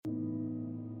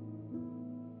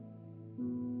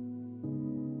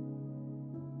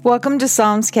Welcome to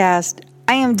Psalmscast.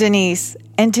 I am Denise,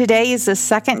 and today is the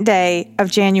second day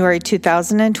of January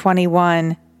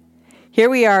 2021. Here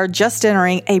we are just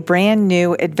entering a brand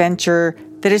new adventure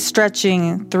that is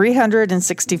stretching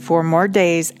 364 more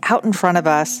days out in front of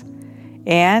us.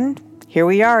 And here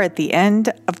we are at the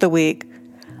end of the week.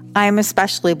 I am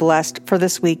especially blessed for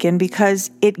this weekend because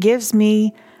it gives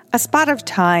me a spot of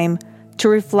time to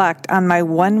reflect on my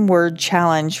one-word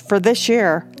challenge for this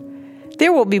year.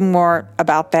 There will be more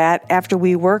about that after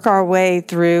we work our way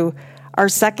through our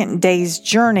second day's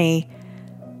journey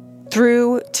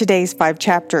through today's 5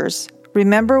 chapters.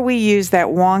 Remember, we use that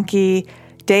wonky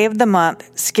day of the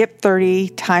month, skip 30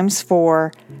 times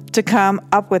 4, to come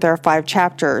up with our 5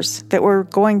 chapters that we're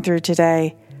going through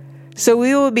today. So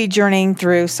we will be journeying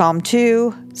through Psalm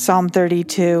 2, Psalm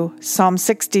 32, Psalm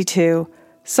 62,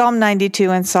 Psalm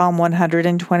 92, and Psalm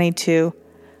 122.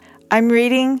 I'm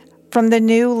reading from the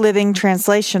New Living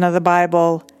Translation of the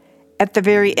Bible. At the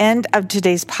very end of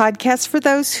today's podcast, for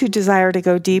those who desire to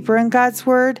go deeper in God's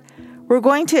Word, we're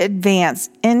going to advance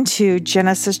into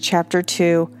Genesis chapter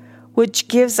 2, which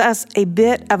gives us a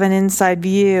bit of an inside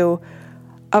view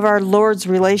of our Lord's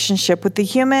relationship with the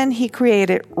human He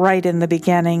created right in the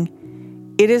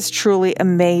beginning. It is truly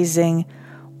amazing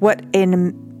what a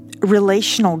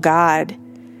relational God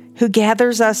who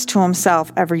gathers us to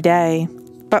Himself every day.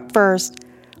 But first,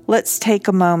 let's take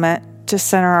a moment to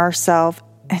center ourselves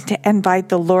and to invite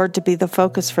the Lord to be the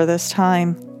focus for this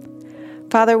time.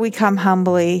 Father, we come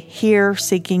humbly here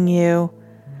seeking You.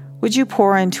 Would You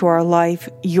pour into our life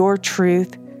Your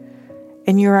truth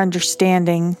and Your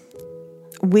understanding?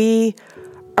 We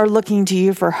are looking to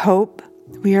You for hope.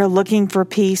 We are looking for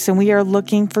peace, and we are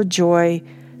looking for joy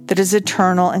that is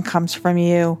eternal and comes from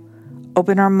You.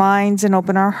 Open our minds and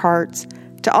open our hearts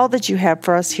to all that You have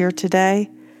for us here today.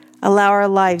 Allow our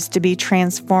lives to be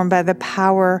transformed by the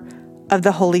power of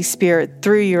the Holy Spirit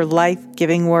through Your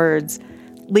life-giving words.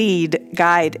 Lead,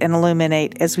 guide, and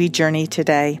illuminate as we journey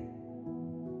today.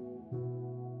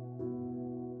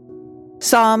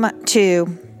 Psalm 2.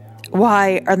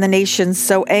 Why are the nations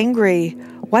so angry?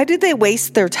 Why do they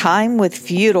waste their time with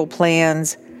futile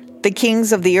plans? The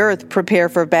kings of the earth prepare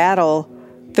for battle.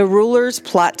 The rulers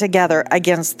plot together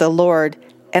against the Lord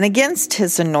and against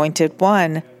His anointed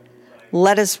one.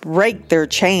 Let us break their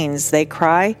chains, they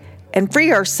cry, and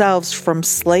free ourselves from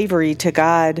slavery to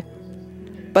God.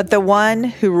 But the one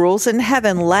who rules in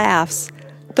heaven laughs.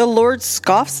 The Lord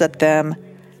scoffs at them.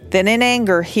 Then in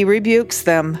anger He rebukes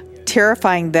them,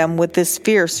 terrifying them with this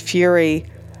fierce fury.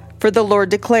 For the Lord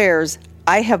declares,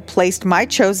 I have placed my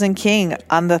chosen king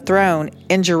on the throne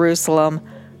in Jerusalem,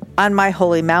 on my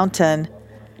holy mountain.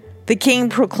 The king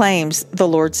proclaims the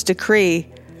Lord's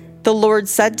decree. The Lord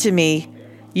said to me,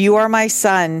 You are my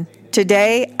son.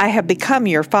 Today I have become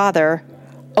your father.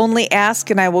 Only ask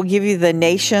and I will give you the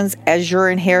nations as your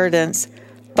inheritance,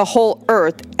 the whole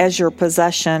earth as your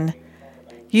possession.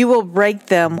 You will break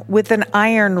them with an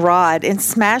iron rod and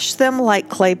smash them like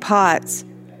clay pots.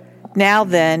 Now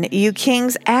then, you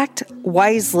kings, act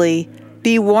wisely.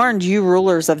 Be warned, you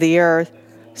rulers of the earth.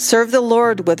 Serve the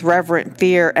Lord with reverent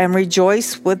fear and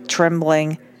rejoice with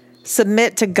trembling.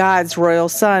 Submit to God's royal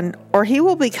Son, or He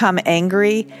will become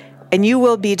angry, and you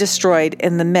will be destroyed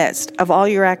in the midst of all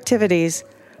your activities,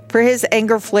 for His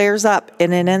anger flares up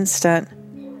in an instant.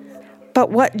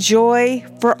 But what joy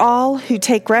for all who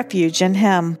take refuge in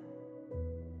Him.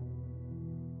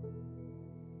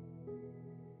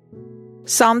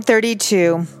 Psalm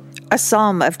 32, a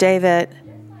psalm of David.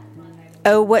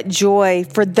 Oh, what joy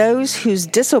for those whose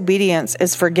disobedience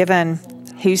is forgiven,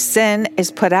 whose sin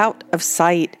is put out of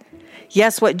sight.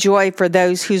 Yes, what joy for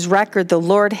those whose record the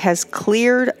Lord has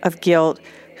cleared of guilt,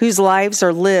 whose lives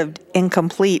are lived in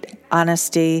complete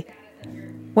honesty.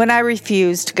 When I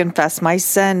refused to confess my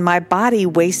sin, my body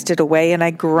wasted away and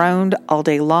I groaned all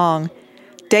day long.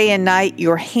 Day and night,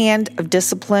 your hand of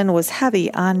discipline was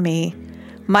heavy on me.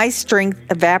 My strength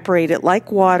evaporated like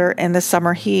water in the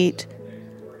summer heat.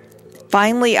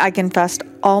 Finally, I confessed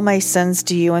all my sins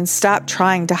to You and stopped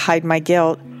trying to hide my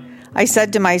guilt. I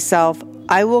said to myself,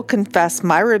 I will confess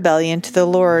my rebellion to the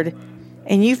Lord,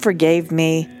 and You forgave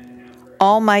me.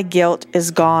 All my guilt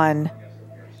is gone.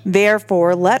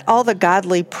 Therefore, let all the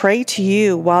godly pray to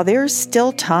You while there is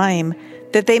still time,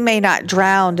 that they may not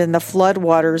drown in the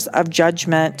floodwaters of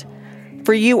judgment.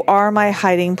 For You are my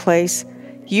hiding place.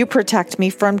 You protect me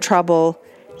from trouble.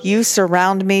 You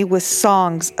surround me with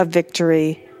songs of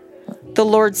victory. The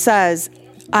Lord says,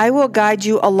 I will guide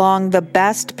you along the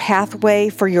best pathway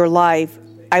for your life.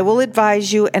 I will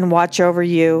advise you and watch over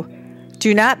you.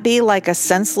 Do not be like a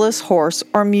senseless horse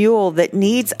or mule that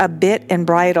needs a bit and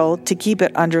bridle to keep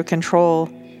it under control.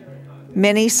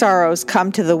 Many sorrows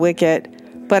come to the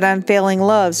wicked, but unfailing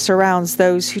love surrounds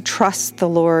those who trust the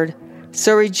Lord.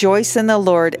 So rejoice in the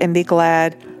Lord and be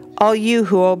glad, all you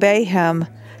who obey him.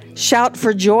 Shout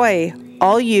for joy,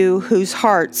 all you whose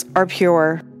hearts are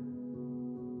pure.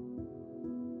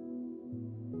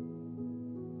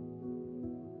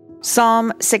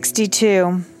 Psalm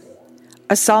 62,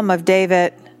 a psalm of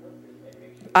David.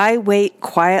 I wait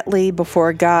quietly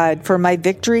before God, for my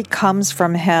victory comes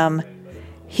from him.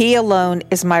 He alone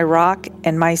is my rock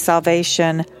and my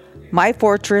salvation, my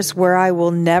fortress where I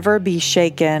will never be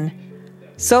shaken.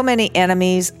 So many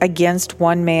enemies against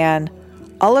one man,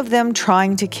 all of them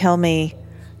trying to kill me.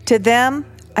 To them,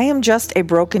 I am just a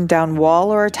broken down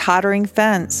wall or a tottering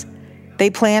fence. They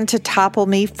plan to topple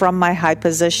me from my high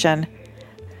position.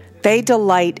 They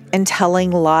delight in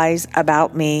telling lies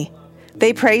about me.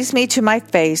 They praise me to my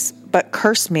face, but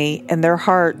curse me in their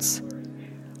hearts.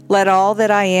 Let all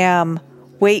that I am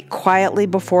wait quietly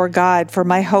before God, for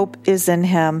my hope is in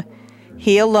him.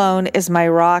 He alone is my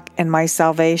rock and my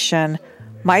salvation,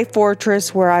 my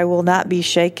fortress where I will not be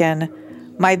shaken.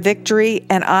 My victory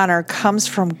and honor comes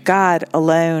from God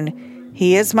alone.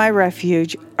 He is my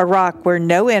refuge, a rock where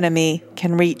no enemy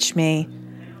can reach me.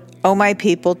 O my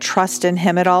people, trust in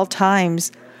him at all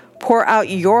times. Pour out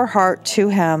your heart to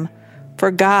him,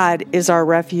 for God is our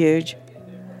refuge.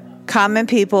 Common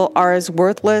people are as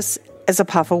worthless as a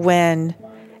puff of wind,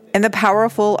 and the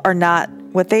powerful are not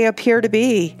what they appear to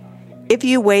be. If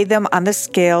you weigh them on the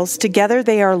scales, together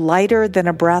they are lighter than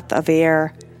a breath of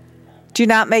air. Do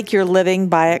not make your living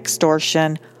by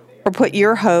extortion, or put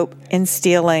your hope in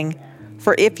stealing.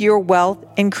 For if your wealth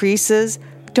increases,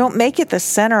 don't make it the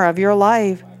center of your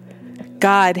life.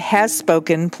 God has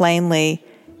spoken plainly,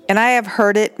 and I have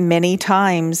heard it many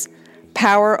times.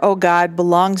 Power, O God,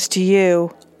 belongs to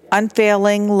you.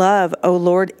 Unfailing love, O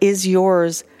Lord, is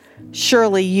yours.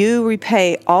 Surely you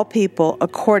repay all people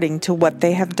according to what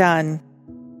they have done.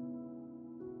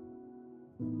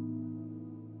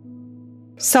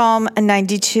 Psalm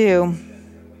 92.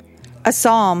 A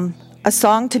psalm, a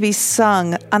song to be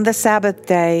sung on the Sabbath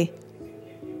day.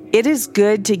 It is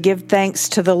good to give thanks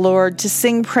to the Lord, to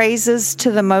sing praises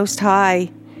to the Most High.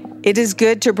 It is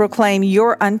good to proclaim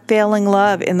your unfailing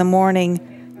love in the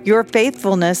morning, your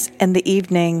faithfulness in the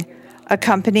evening,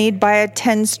 accompanied by a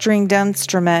 10-stringed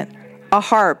instrument, a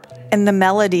harp, and the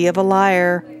melody of a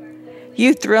lyre.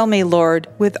 You thrill me, Lord,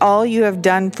 with all you have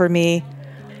done for me.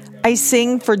 I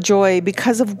sing for joy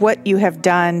because of what you have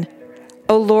done.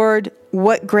 O Lord,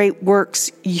 what great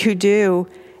works you do,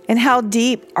 and how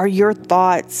deep are your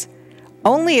thoughts.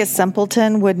 Only a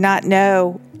simpleton would not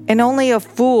know, and only a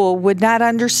fool would not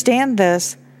understand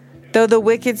this. Though the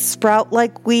wicked sprout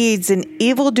like weeds and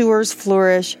evildoers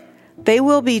flourish, they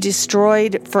will be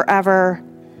destroyed forever.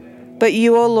 But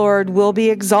you, O Lord, will be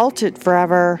exalted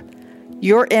forever.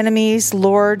 Your enemies,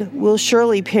 Lord, will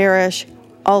surely perish.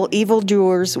 All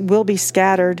evildoers will be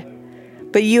scattered.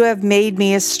 But you have made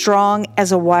me as strong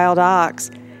as a wild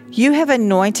ox. You have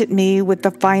anointed me with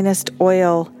the finest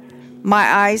oil. My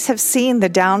eyes have seen the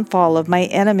downfall of my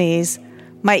enemies.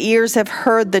 My ears have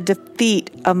heard the defeat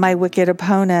of my wicked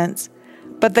opponents.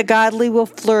 But the godly will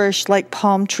flourish like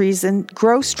palm trees and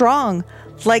grow strong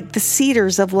like the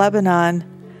cedars of Lebanon.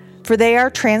 For they are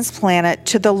transplanted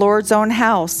to the Lord's own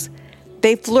house.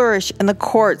 They flourish in the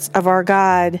courts of our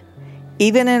God.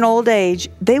 Even in old age,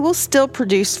 they will still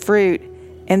produce fruit,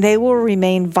 and they will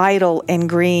remain vital and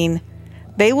green.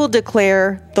 They will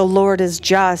declare, "The Lord is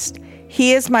just.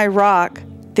 He is my rock.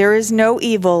 There is no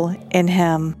evil in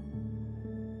him."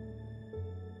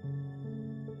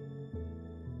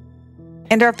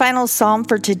 And our final psalm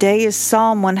for today is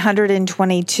Psalm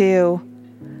 122,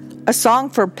 a song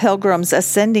for pilgrims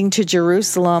ascending to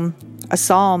Jerusalem, a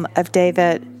psalm of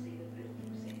David.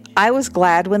 I was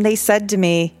glad when they said to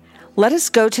me, "Let us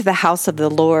go to the house of the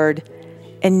Lord."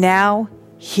 And now,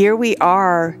 here we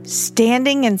are,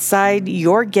 standing inside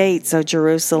your gates, O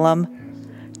Jerusalem.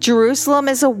 Jerusalem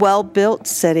is a well-built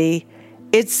city.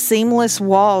 Its seamless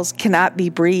walls cannot be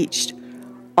breached.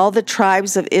 All the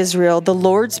tribes of Israel, the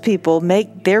Lord's people,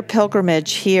 make their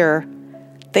pilgrimage here.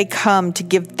 They come to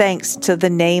give thanks to the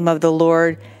name of the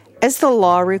Lord, as the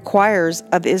law requires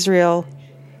of Israel.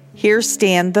 Here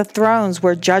stand the thrones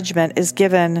where judgment is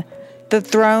given, the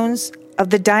thrones of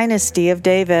the dynasty of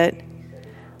David.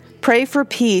 Pray for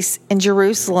peace in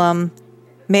Jerusalem.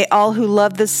 May all who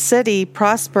love the city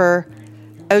prosper.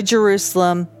 O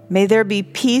Jerusalem, may there be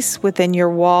peace within your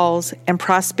walls and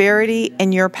prosperity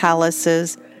in your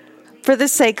palaces. For the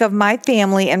sake of my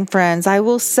family and friends, I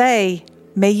will say,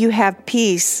 may you have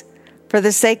peace. For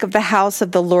the sake of the house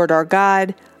of the Lord our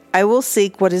God, I will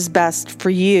seek what is best for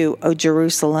you, O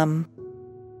Jerusalem.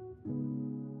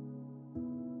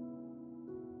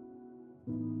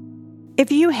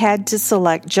 If you had to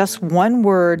select just one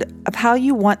word of how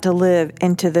you want to live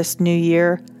into this new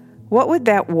year, what would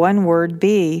that one word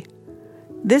be?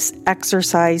 This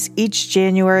exercise each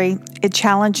January, it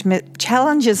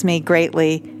challenges me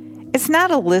greatly. It's not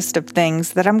a list of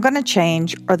things that I'm going to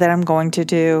change or that I'm going to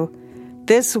do.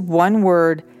 This one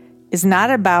word is not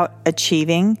about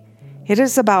achieving. It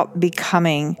is about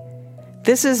becoming.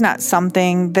 This is not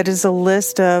something that is a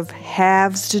list of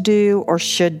haves to do or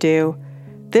should do.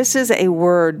 This is a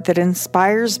word that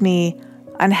inspires me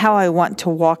on how I want to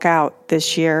walk out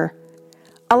this year.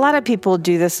 A lot of people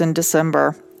do this in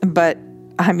December, but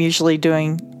I'm usually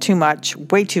doing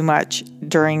way too much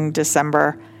during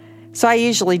December. So I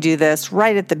usually do this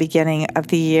right at the beginning of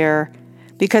the year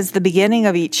because the beginning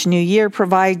of each new year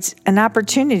provides an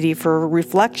opportunity for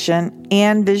reflection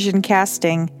and vision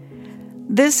casting.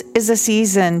 This is a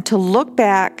season to look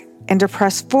back and to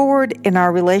press forward in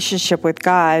our relationship with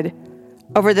God.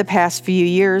 Over the past few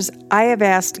years, I have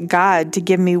asked God to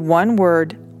give me one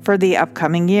word for the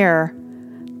upcoming year.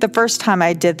 The first time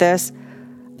I did this,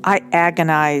 I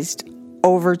agonized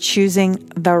over choosing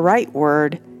the right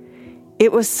word.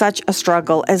 It was such a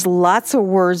struggle as lots of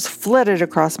words flitted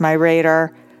across my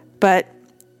radar, but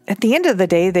at the end of the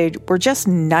day, they were just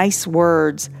nice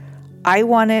words. I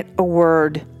wanted a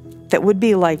word that would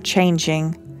be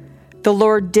life-changing. The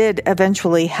Lord did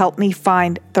eventually help me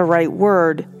find the right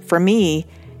word for me,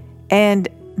 and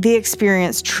the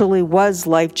experience truly was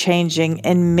life-changing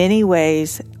in many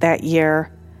ways that year.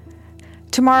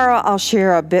 Tomorrow, I'll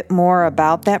share a bit more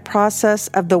about that process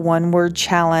of the one-word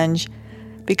challenge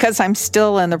because I'm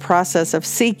still in the process of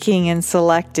seeking and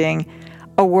selecting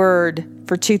a word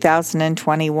for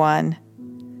 2021.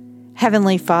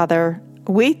 Heavenly Father,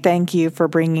 we thank you for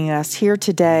bringing us here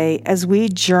today as we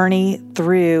journey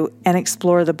through and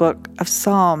explore the book of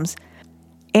Psalms.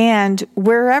 And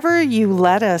wherever you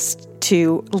lead us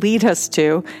to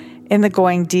in the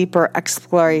going deeper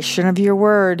exploration of your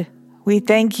word, we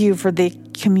thank you for the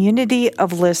community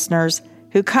of listeners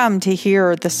who come to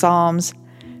hear the Psalms.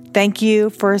 Thank you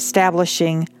for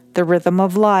establishing the rhythm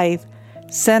of life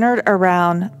centered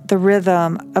around the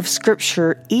rhythm of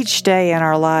Scripture each day in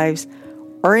our lives,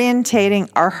 orientating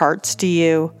our hearts to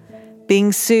you,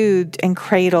 being soothed and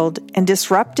cradled and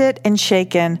disrupted and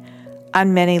shaken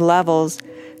on many levels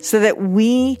so that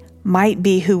we might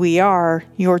be who we are,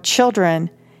 your children,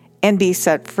 and be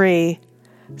set free.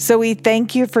 So we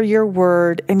thank you for your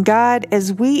word. And God,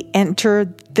 as we enter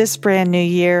this brand new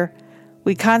year,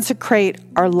 we consecrate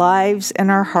our lives and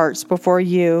our hearts before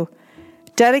you,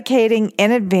 dedicating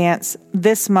in advance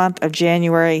this month of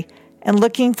January and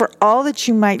looking for all that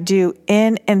you might do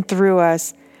in and through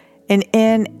us and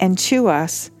in and to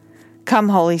us. Come,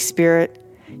 Holy Spirit,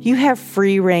 you have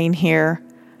free reign here.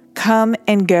 Come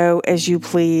and go as you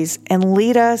please and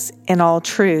lead us in all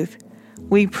truth.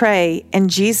 We pray in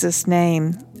Jesus'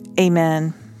 name,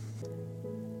 amen.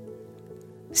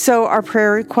 So our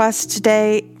prayer request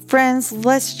today, friends,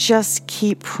 let's just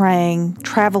keep praying,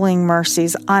 traveling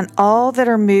mercies on all that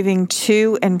are moving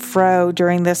to and fro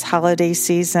during this holiday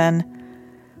season.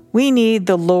 We need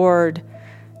the Lord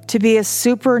to be a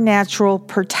supernatural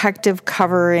protective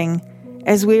covering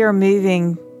as we are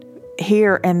moving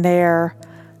here and there.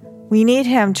 We need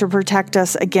Him to protect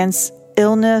us against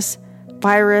illness,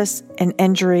 virus, and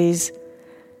injuries,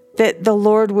 that the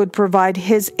Lord would provide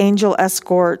His angel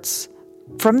escorts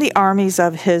from the armies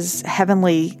of His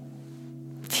heavenly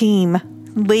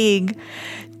league,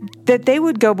 that they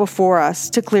would go before us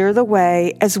to clear the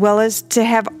way, as well as to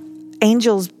have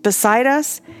angels beside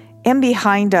us and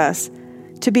behind us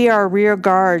to be our rear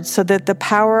guard so that the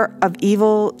power of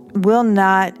evil will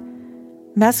not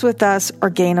mess with us or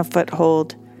gain a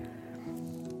foothold.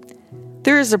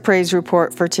 There is a praise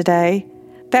report for today.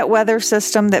 That weather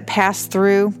system that passed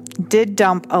through did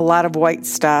dump a lot of white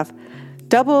stuff,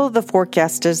 double the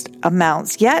forecasted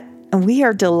amounts, yet we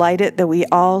are delighted that we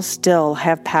all still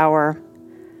have power.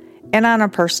 And on a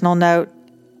personal note,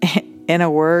 in a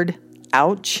word,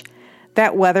 ouch,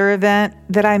 that weather event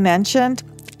that I mentioned,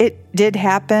 it did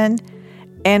happen.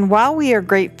 And while we are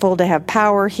grateful to have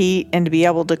power, heat, and to be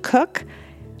able to cook,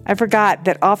 I forgot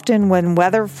that often when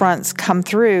weather fronts come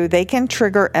through, they can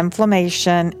trigger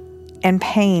inflammation and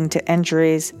pain to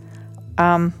injuries.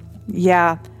 I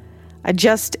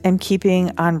just am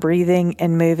keeping on breathing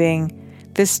and moving.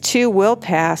 This too will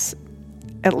pass,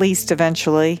 at least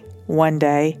eventually, one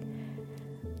day.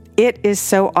 It is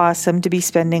so awesome to be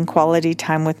spending quality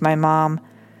time with my mom.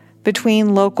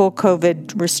 Between local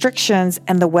COVID restrictions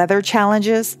and the weather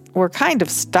challenges, we're kind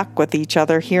of stuck with each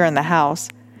other here in the house.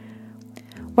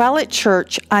 While at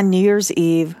church on New Year's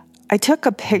Eve, I took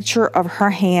a picture of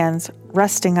her hands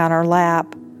resting on our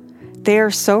lap. They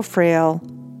are so frail.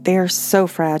 They are so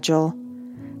fragile.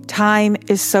 Time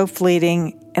is so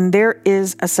fleeting, and there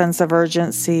is a sense of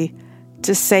urgency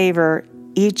to savor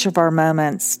each of our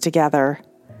moments together.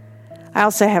 I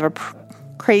also have a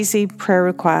crazy prayer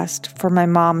request for my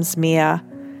mom's Mia.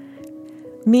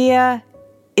 Mia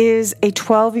is a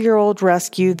 12-year-old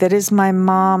rescue that is my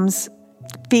mom's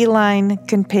feline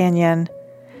companion.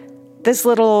 This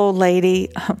little old lady,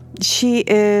 she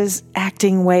is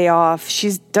acting way off.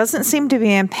 She doesn't seem to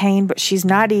be in pain, but she's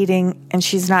not eating and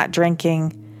she's not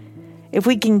drinking. If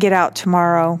we can get out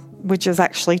tomorrow, which is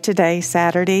actually today,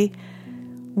 Saturday,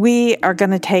 we are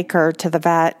going to take her to the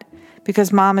vet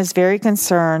because Mom is very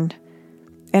concerned,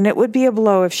 and it would be a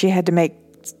blow if she had to make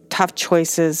tough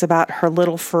choices about her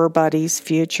little fur buddy's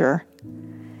future.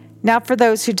 Now, for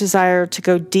those who desire to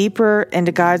go deeper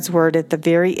into God's Word at the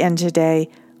very end today,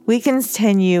 we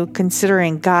continue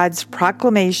considering God's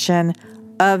proclamation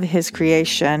of His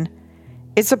creation.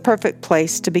 It's a perfect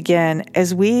place to begin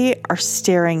as we are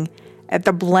staring at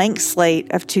the blank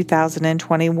slate of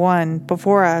 2021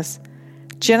 before us.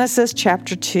 Genesis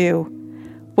chapter 2.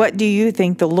 What do you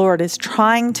think the Lord is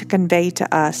trying to convey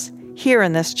to us here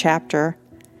in this chapter?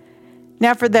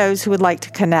 Now, for those who would like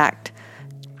to connect,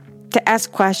 to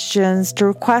ask questions, to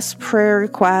request prayer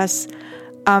requests,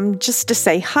 just to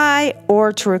say hi,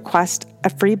 or to request a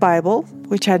free Bible,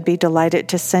 which I'd be delighted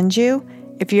to send you.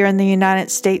 If you're in the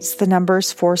United States, the number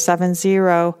is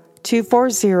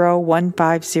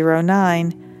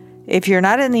 470-240-1509. If you're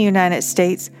not in the United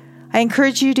States, I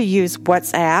encourage you to use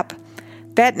WhatsApp.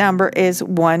 That number is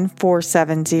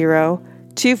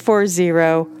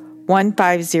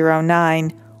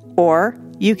 1-470-240-1509, or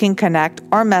you can connect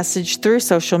or message through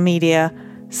social media.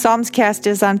 Psalmscast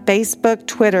is on Facebook,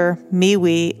 Twitter,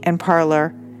 MeWe, and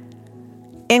Parler.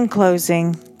 In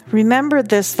closing, remember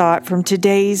this thought from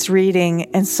today's reading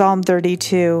in Psalm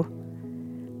 32.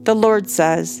 The Lord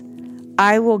says,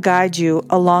 I will guide you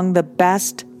along the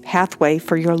best pathway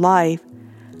for your life.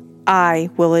 I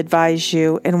will advise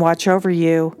you and watch over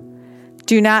you.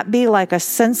 Do not be like a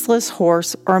senseless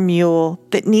horse or mule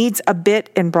that needs a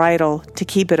bit and bridle to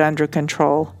keep it under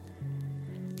control.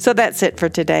 So that's it for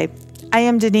today. I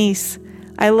am Denise.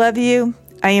 I love you.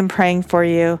 I am praying for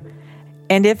you.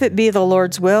 And if it be the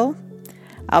Lord's will,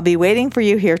 I'll be waiting for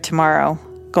you here tomorrow.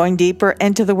 Going deeper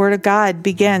into the Word of God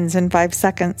begins in 5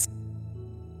 seconds.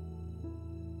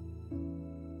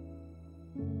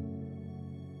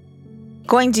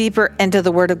 Going deeper into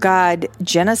the Word of God,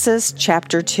 Genesis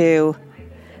chapter 2.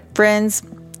 Friends,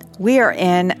 we are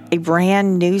in a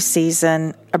brand new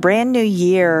season, a brand new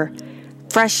year,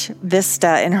 fresh vista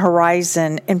and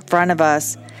horizon in front of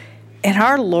us. And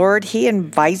our Lord, He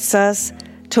invites us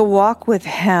to walk with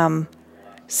Him.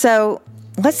 So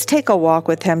let's take a walk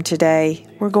with Him today.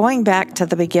 We're going back to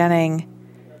the beginning.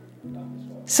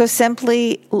 So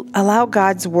simply allow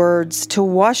God's words to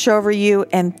wash over you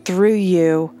and through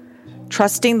you,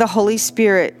 trusting the Holy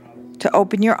Spirit to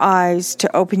open your eyes,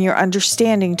 to open your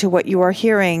understanding to what you are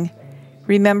hearing.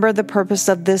 Remember, the purpose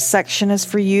of this section is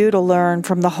for you to learn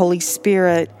from the Holy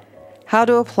Spirit how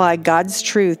to apply God's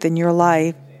truth in your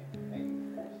life.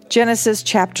 Genesis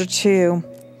chapter 2.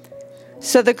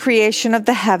 So the creation of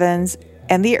the heavens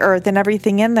and the earth and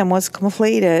everything in them was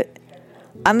completed.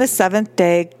 On the seventh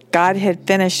day, God had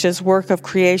finished His work of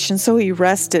creation, so He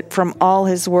rested from all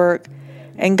His work.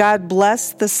 And God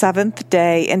blessed the seventh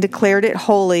day and declared it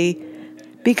holy,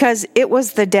 because it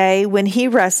was the day when He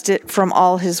rested from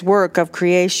all His work of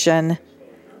creation.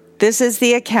 This is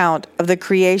the account of the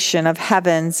creation of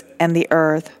heavens and the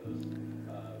earth.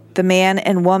 The man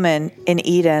and woman in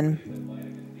Eden.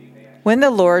 When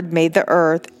the Lord made the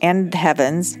earth and the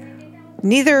heavens,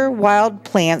 neither wild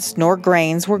plants nor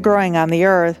grains were growing on the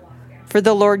earth, for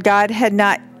the Lord God had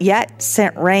not yet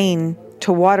sent rain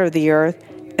to water the earth,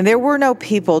 and there were no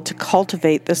people to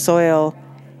cultivate the soil.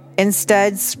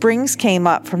 Instead, springs came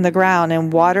up from the ground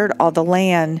and watered all the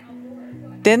land.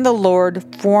 Then the Lord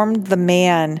formed the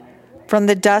man from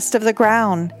the dust of the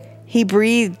ground. He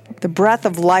breathed the breath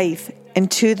of life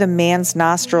into the man's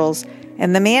nostrils,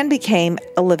 and the man became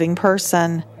a living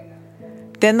person.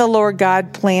 Then the Lord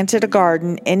God planted a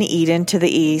garden in Eden to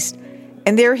the east,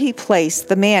 and there He placed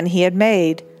the man He had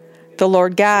made. The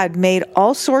Lord God made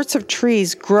all sorts of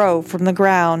trees grow from the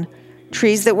ground,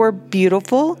 trees that were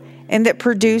beautiful and that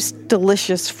produced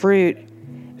delicious fruit.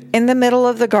 In the middle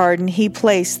of the garden He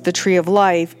placed the tree of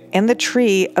life and the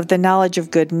tree of the knowledge of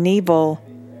good and evil.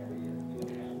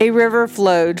 A river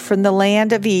flowed from the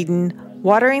land of Eden,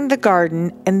 watering the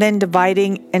garden and then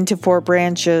dividing into 4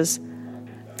 branches.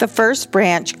 The first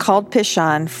branch, called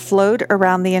Pishon, flowed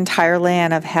around the entire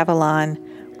land of Havilah,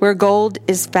 where gold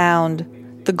is found.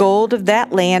 The gold of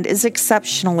that land is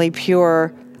exceptionally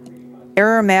pure.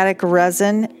 Aromatic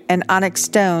resin and onyx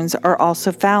stones are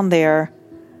also found there.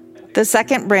 The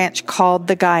second branch, called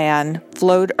the Gihon,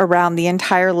 flowed around the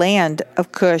entire land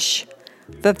of Cush.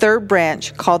 The third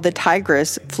branch, called the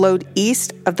Tigris, flowed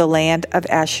east of the land of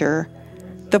Ashur.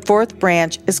 The fourth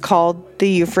branch is called the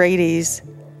Euphrates.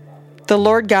 The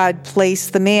Lord God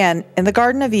placed the man in the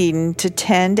Garden of Eden to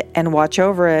tend and watch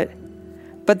over it.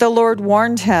 But the Lord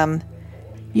warned him,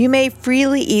 "You may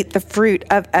freely eat the fruit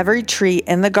of every tree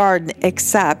in the garden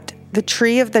except the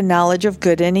tree of the knowledge of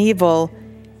good and evil.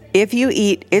 If you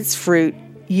eat its fruit,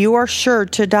 you are sure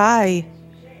to die."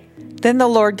 Then the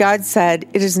Lord God said,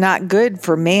 "It is not good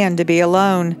for man to be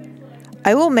alone.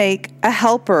 I will make a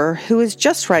helper who is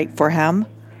just right for him."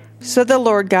 So the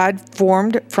Lord God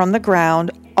formed from the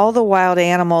ground all the wild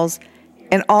animals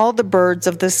and all the birds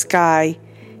of the sky.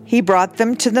 He brought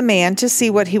them to the man to see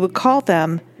what he would call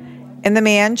them, and the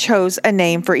man chose a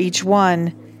name for each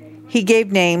one. He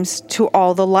gave names to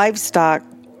all the livestock,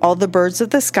 all the birds of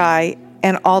the sky,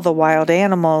 and all the wild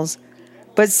animals.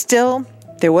 But still,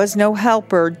 there was no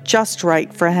helper just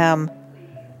right for him.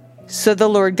 So the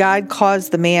Lord God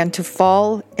caused the man to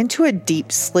fall into a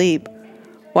deep sleep.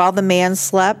 While the man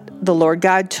slept, the Lord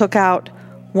God took out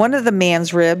one of the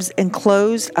man's ribs and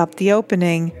closed up the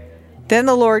opening. Then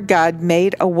the Lord God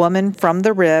made a woman from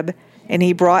the rib, and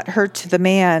he brought her to the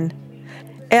man.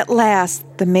 At last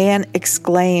the man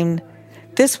exclaimed,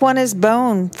 "This one is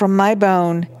bone from my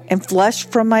bone and flesh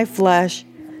from my flesh.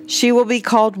 She will be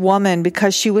called woman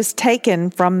because she was taken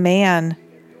from man."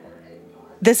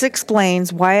 This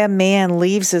explains why a man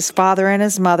leaves his father and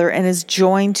his mother and is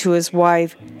joined to his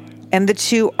wife, and the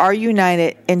two are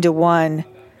united into one.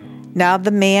 Now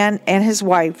the man and his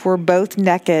wife were both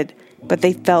naked, but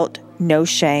they felt no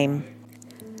shame.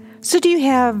 So do you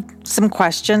have some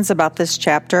questions about this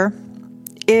chapter?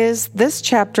 Is this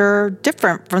chapter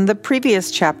different from the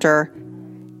previous chapter?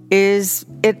 Is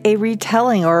it a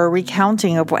retelling or a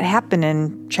recounting of what happened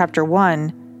in chapter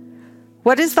 1?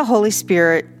 What is the Holy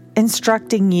Spirit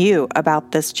instructing you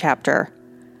about this chapter?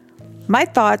 My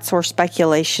thoughts or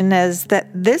speculation is that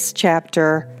this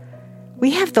chapter,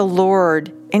 we have the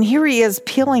Lord, and here he is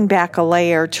peeling back a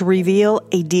layer to reveal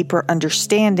a deeper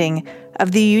understanding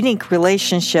of the unique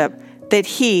relationship that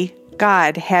he,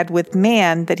 God, had with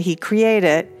man that he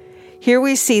created. Here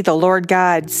we see the Lord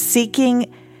God seeking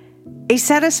a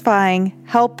satisfying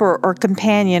helper or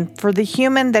companion for the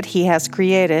human that he has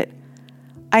created.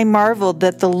 I marveled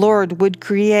that the Lord would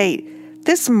create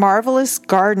this marvelous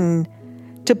garden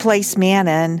to place man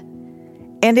in,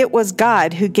 and it was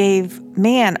God who gave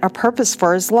man a purpose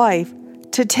for his life,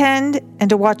 to tend and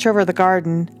to watch over the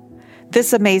garden.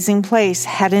 This amazing place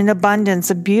had an abundance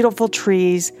of beautiful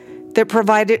trees that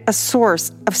provided a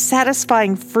source of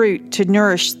satisfying fruit to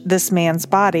nourish this man's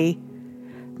body.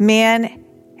 Man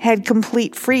had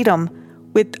complete freedom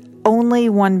with only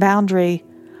one boundary,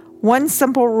 one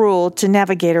simple rule to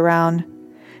navigate around.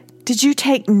 Did you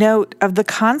take note of the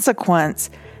consequence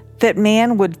that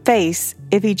man would face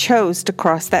if he chose to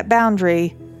cross that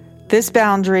boundary? This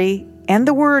boundary and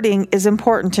the wording is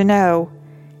important to know.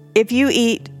 If you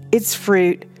eat its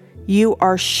fruit, you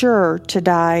are sure to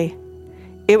die.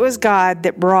 It was God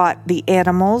that brought the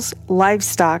animals,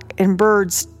 livestock, and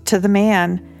birds to the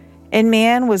man, and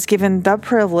man was given the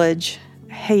privilege,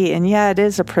 and it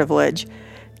is a privilege,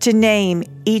 to name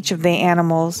each of the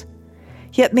animals.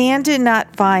 Yet man did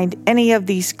not find any of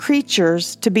these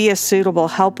creatures to be a suitable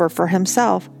helper for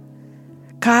himself.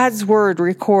 God's word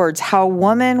records how a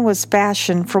woman was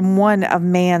fashioned from one of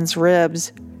man's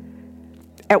ribs.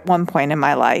 At one point in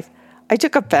my life, I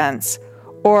took offense,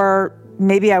 or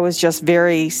maybe I was just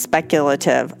very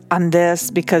speculative on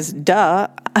this because,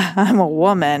 I'm a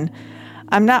woman.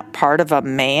 I'm not part of a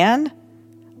man.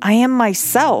 I am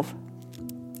myself.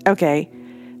 Okay,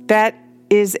 that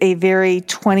is a very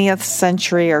 20th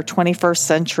century or 21st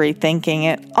century thinking.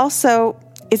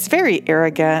 It's very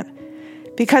arrogant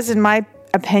because in my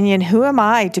opinion, who am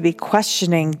I to be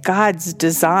questioning God's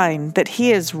design that he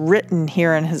has written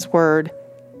here in his word?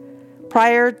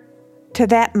 Prior to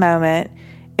that moment,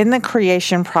 in the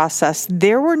creation process,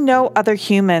 there were no other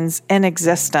humans in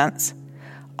existence,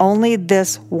 only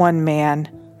this one man.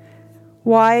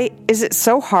 Why is it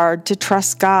so hard to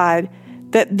trust God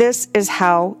that this is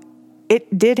how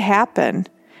it did happen?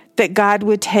 That God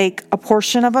would take a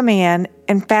portion of a man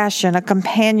and fashion a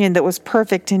companion that was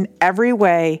perfect in every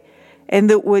way and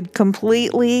that would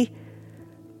completely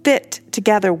fit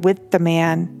together with the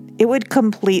man. It would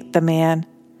complete the man.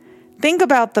 Think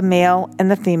about the male and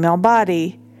the female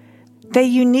body. They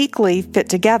uniquely fit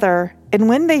together, and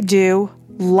when they do,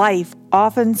 life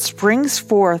often springs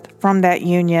forth from that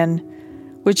union,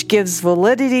 which gives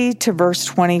validity to verse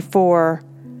 24.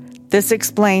 This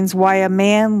explains why a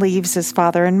man leaves his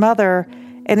father and mother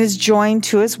and is joined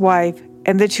to his wife,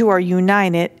 and the two are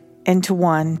united into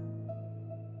one.